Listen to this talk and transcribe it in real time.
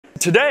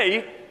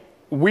Today,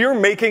 we're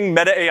making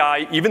Meta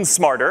AI even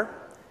smarter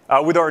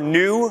with our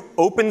new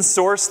open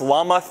source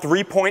Llama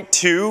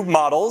 3.2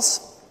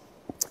 models.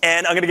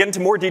 And I'm going to get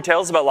into more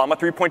details about Llama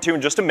 3.2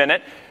 in just a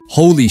minute.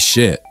 Holy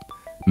shit.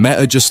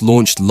 Meta just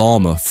launched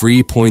Llama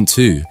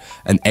 3.2,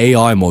 an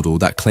AI model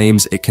that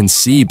claims it can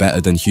see better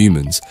than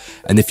humans.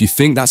 And if you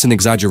think that's an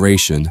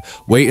exaggeration,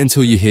 wait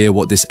until you hear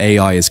what this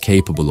AI is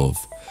capable of.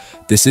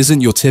 This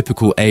isn't your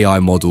typical AI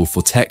model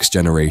for text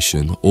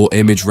generation or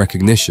image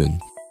recognition.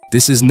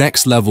 This is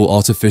next-level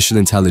artificial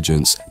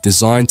intelligence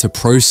designed to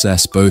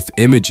process both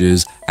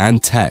images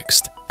and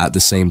text at the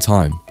same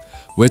time.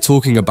 We're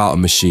talking about a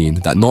machine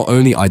that not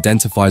only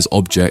identifies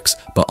objects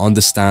but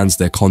understands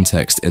their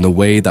context in a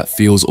way that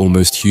feels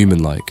almost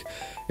human-like.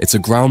 It's a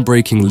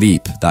groundbreaking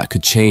leap that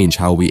could change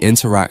how we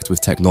interact with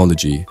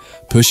technology,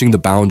 pushing the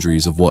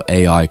boundaries of what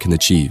AI can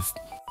achieve.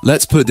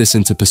 Let's put this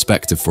into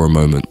perspective for a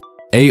moment.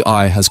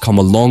 AI has come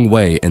a long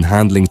way in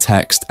handling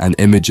text and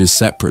images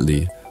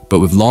separately, but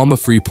with Llama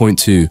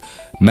 3.2,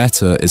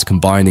 Meta is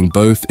combining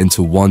both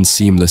into one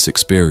seamless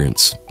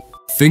experience.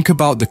 Think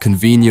about the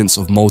convenience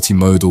of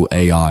multimodal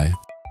AI,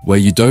 where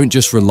you don't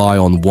just rely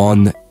on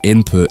one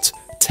input,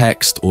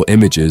 text or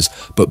images,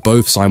 but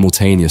both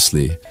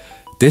simultaneously.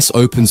 This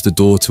opens the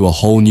door to a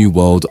whole new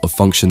world of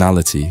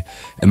functionality.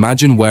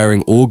 Imagine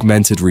wearing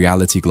augmented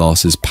reality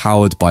glasses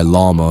powered by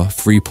Llama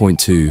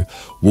 3.2,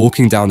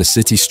 walking down a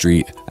city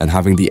street and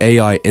having the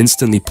AI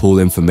instantly pull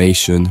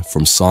information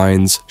from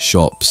signs,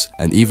 shops,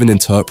 and even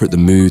interpret the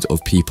mood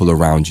of people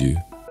around you.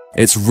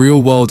 It's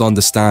real-world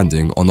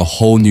understanding on a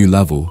whole new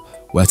level,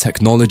 where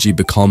technology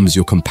becomes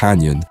your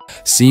companion,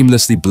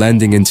 seamlessly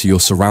blending into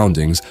your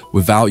surroundings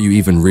without you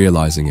even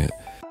realizing it.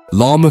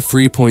 Llama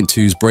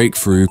 3.2's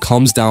breakthrough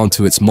comes down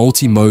to its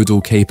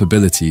multimodal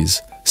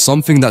capabilities,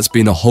 something that's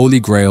been a holy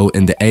grail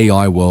in the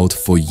AI world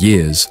for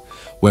years.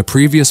 Where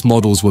previous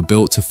models were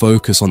built to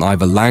focus on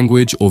either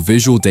language or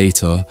visual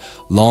data,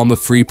 Llama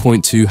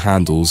 3.2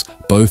 handles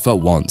both at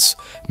once,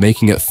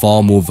 making it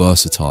far more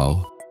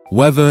versatile.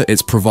 Whether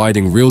it's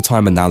providing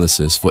real-time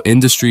analysis for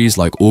industries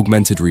like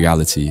augmented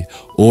reality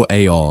or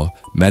AR,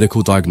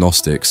 medical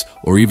diagnostics,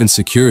 or even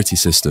security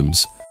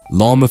systems,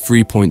 Llama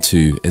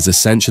 3.2 is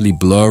essentially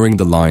blurring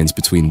the lines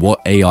between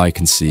what AI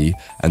can see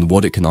and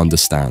what it can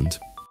understand.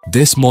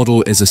 This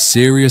model is a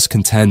serious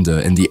contender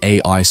in the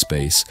AI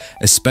space,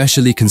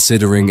 especially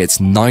considering its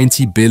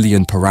 90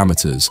 billion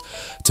parameters.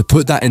 To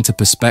put that into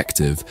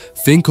perspective,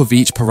 think of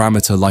each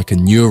parameter like a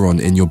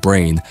neuron in your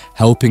brain,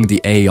 helping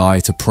the AI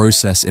to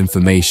process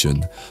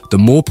information. The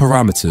more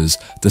parameters,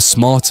 the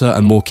smarter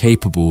and more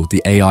capable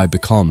the AI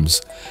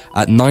becomes.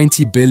 At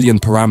 90 billion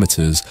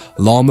parameters,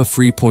 Llama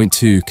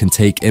 3.2 can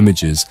take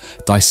images,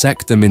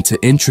 dissect them into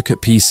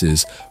intricate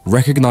pieces,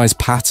 recognize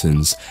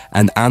patterns,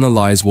 and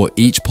analyze what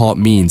each part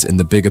means in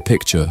the bigger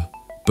picture.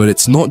 But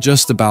it's not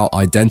just about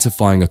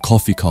identifying a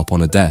coffee cup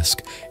on a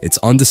desk, it's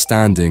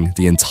understanding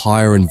the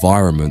entire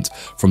environment,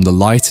 from the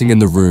lighting in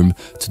the room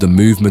to the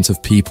movement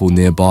of people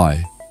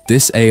nearby.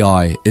 This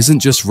AI isn't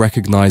just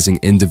recognizing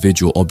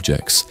individual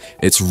objects,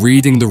 it's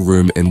reading the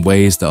room in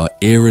ways that are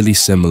eerily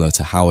similar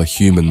to how a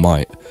human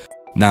might.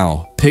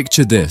 Now,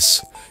 picture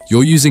this.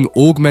 You're using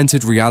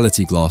augmented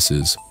reality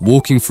glasses,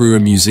 walking through a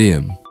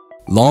museum.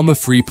 Llama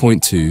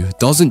 3.2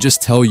 doesn't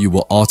just tell you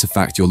what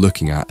artifact you're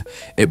looking at,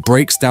 it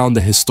breaks down the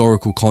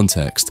historical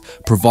context,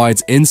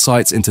 provides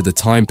insights into the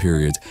time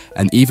period,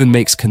 and even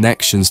makes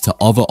connections to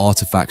other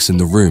artifacts in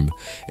the room.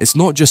 It's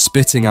not just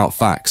spitting out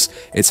facts,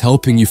 it's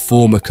helping you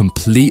form a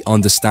complete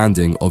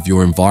understanding of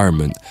your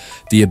environment.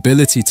 The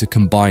ability to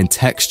combine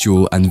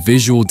textual and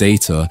visual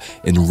data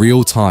in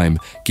real time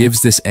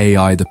gives this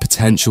AI the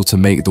potential to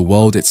make the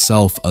world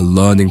itself a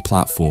learning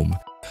platform.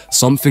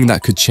 Something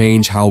that could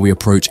change how we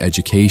approach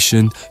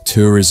education,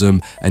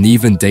 tourism, and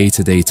even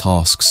day-to-day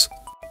tasks.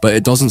 But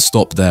it doesn't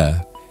stop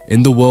there.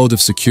 In the world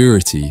of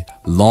security,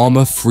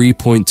 Llama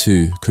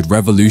 3.2 could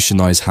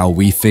revolutionize how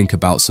we think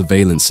about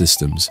surveillance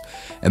systems.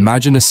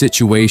 Imagine a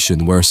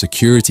situation where a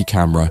security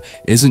camera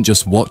isn't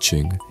just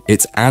watching,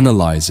 it's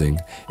analyzing.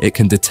 It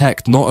can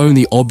detect not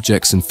only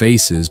objects and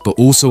faces, but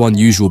also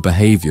unusual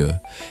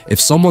behavior.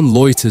 If someone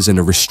loiters in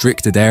a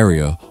restricted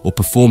area or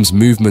performs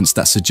movements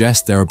that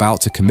suggest they're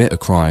about to commit a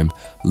crime,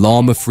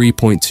 Llama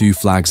 3.2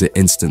 flags it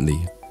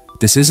instantly.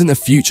 This isn't a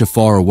future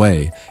far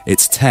away,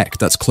 it's tech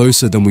that's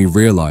closer than we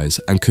realize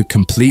and could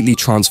completely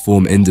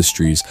transform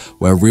industries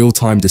where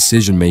real-time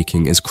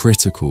decision-making is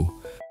critical.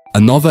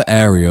 Another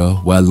area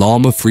where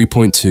Llama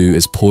 3.2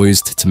 is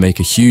poised to make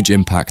a huge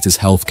impact is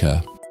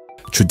healthcare.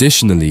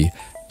 Traditionally,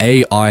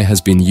 AI has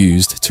been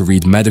used to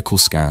read medical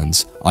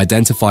scans,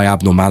 identify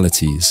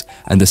abnormalities,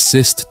 and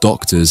assist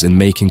doctors in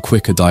making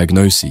quicker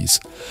diagnoses.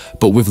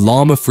 But with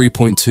Llama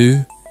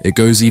 3.2, it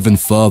goes even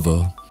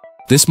further.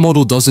 This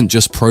model doesn't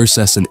just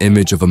process an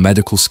image of a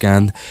medical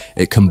scan,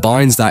 it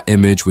combines that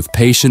image with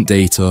patient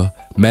data,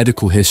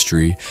 medical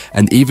history,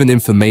 and even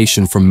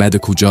information from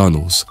medical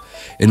journals.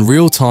 In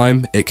real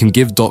time, it can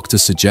give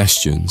doctors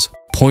suggestions,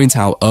 point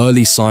out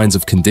early signs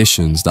of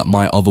conditions that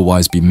might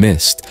otherwise be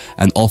missed,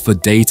 and offer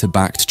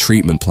data-backed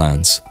treatment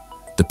plans.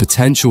 The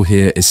potential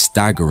here is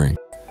staggering.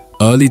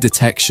 Early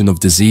detection of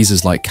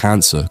diseases like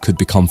cancer could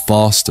become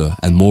faster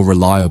and more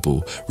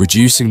reliable,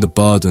 reducing the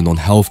burden on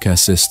healthcare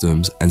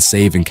systems and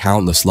saving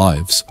countless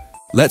lives.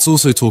 Let's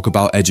also talk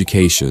about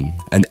education,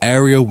 an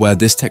area where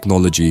this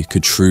technology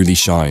could truly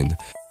shine.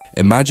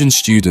 Imagine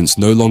students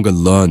no longer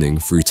learning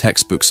through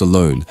textbooks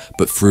alone,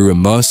 but through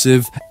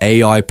immersive,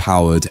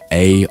 AI-powered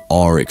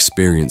AR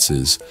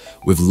experiences.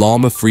 With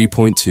Llama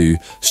 3.2,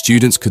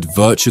 students could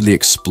virtually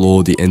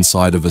explore the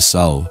inside of a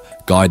cell,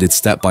 guided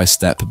step by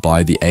step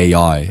by the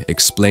AI,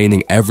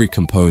 explaining every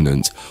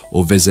component,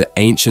 or visit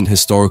ancient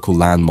historical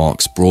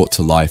landmarks brought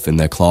to life in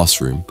their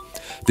classroom.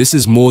 This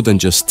is more than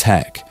just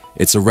tech.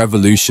 It's a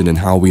revolution in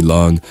how we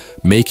learn,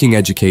 making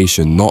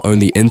education not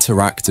only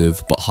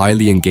interactive but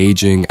highly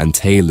engaging and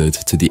tailored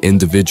to the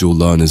individual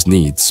learner's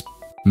needs.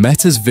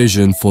 Meta's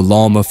vision for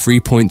Llama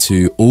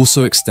 3.2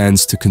 also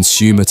extends to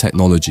consumer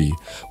technology.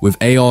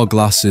 With AR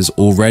glasses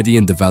already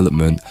in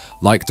development,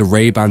 like the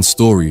Ray-Ban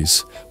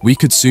Stories, we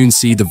could soon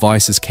see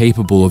devices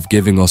capable of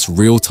giving us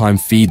real-time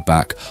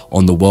feedback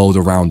on the world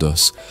around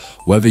us.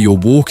 Whether you're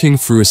walking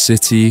through a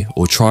city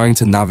or trying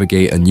to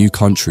navigate a new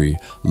country,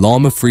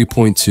 Llama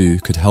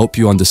 3.2 could help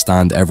you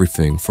understand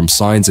everything from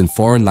signs in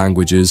foreign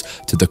languages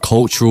to the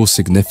cultural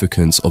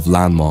significance of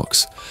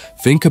landmarks.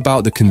 Think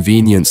about the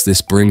convenience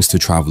this brings to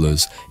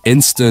travelers: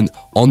 instant,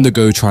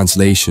 on-the-go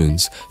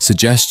translations,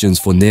 suggestions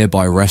for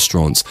nearby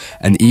restaurants,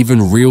 and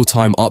even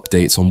real-time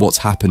updates on what's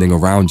happening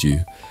around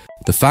you.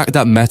 The fact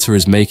that Meta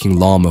is making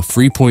Llama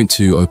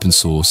 3.2 open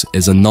source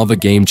is another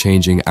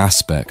game-changing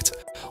aspect.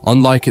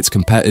 Unlike its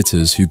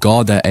competitors who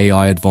guard their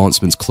AI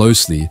advancements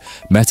closely,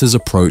 Meta's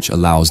approach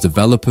allows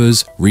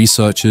developers,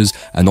 researchers,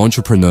 and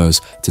entrepreneurs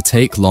to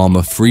take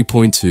Llama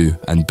 3.2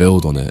 and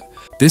build on it.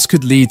 This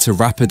could lead to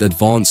rapid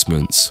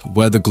advancements,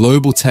 where the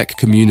global tech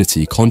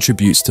community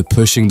contributes to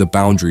pushing the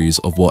boundaries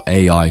of what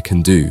AI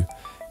can do.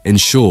 In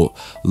short,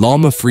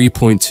 Llama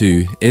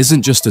 3.2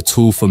 isn't just a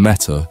tool for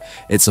Meta,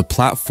 it's a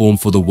platform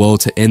for the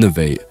world to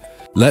innovate.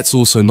 Let's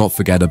also not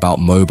forget about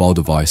mobile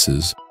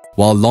devices.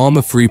 While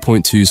Llama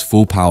 3.2's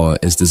full power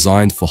is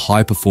designed for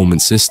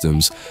high-performance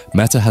systems,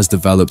 Meta has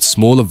developed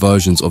smaller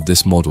versions of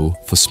this model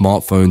for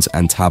smartphones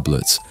and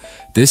tablets.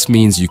 This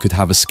means you could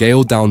have a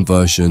scaled-down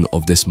version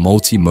of this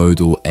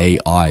multimodal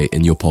AI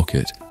in your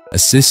pocket,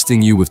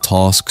 assisting you with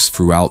tasks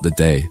throughout the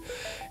day.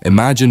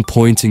 Imagine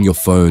pointing your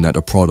phone at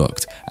a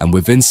product, and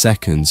within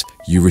seconds,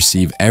 you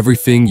receive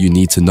everything you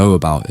need to know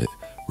about it.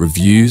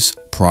 Reviews,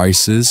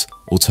 prices,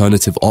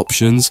 alternative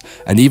options,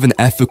 and even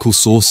ethical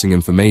sourcing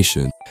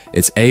information.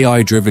 It's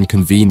AI-driven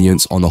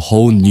convenience on a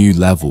whole new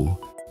level.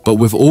 But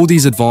with all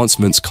these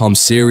advancements come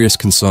serious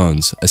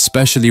concerns,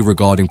 especially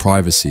regarding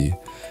privacy.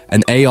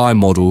 An AI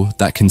model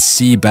that can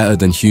see better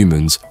than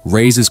humans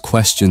raises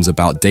questions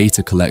about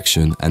data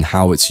collection and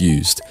how it's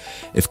used.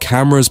 If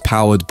cameras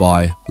powered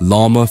by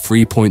Llama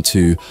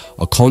 3.2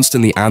 are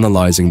constantly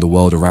analyzing the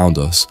world around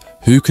us,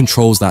 who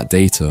controls that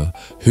data?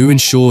 Who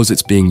ensures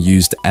it's being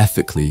used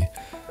ethically?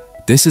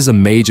 This is a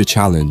major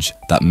challenge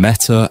that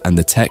Meta and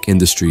the tech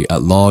industry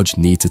at large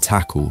need to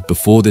tackle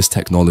before this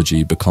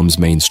technology becomes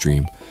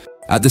mainstream.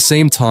 At the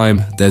same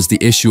time, there's the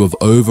issue of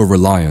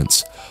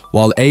over-reliance.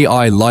 While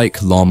AI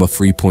like Llama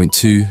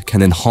 3.2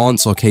 can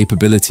enhance our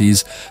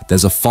capabilities,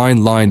 there's a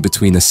fine line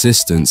between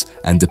assistance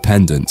and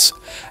dependence.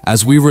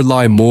 As we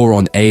rely more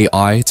on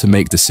AI to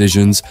make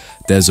decisions,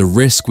 there's a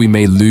risk we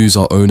may lose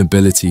our own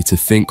ability to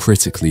think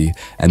critically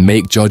and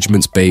make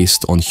judgments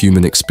based on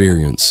human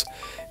experience.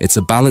 It's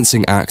a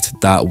balancing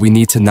act that we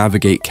need to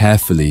navigate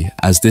carefully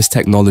as this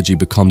technology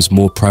becomes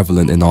more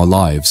prevalent in our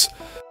lives.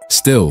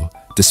 Still,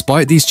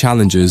 despite these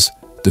challenges,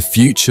 the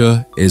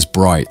future is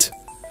bright.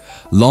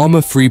 Llama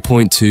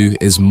 3.2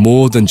 is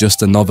more than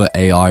just another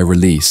AI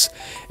release.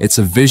 It's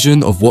a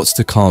vision of what's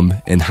to come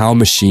in how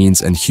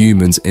machines and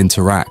humans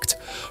interact.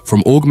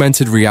 From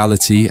augmented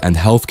reality and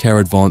healthcare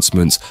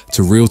advancements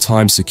to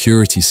real-time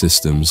security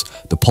systems,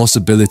 the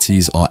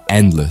possibilities are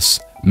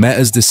endless.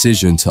 Meta's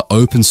decision to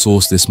open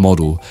source this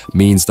model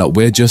means that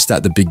we're just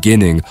at the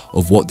beginning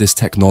of what this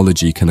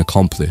technology can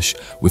accomplish,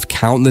 with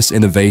countless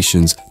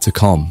innovations to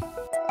come.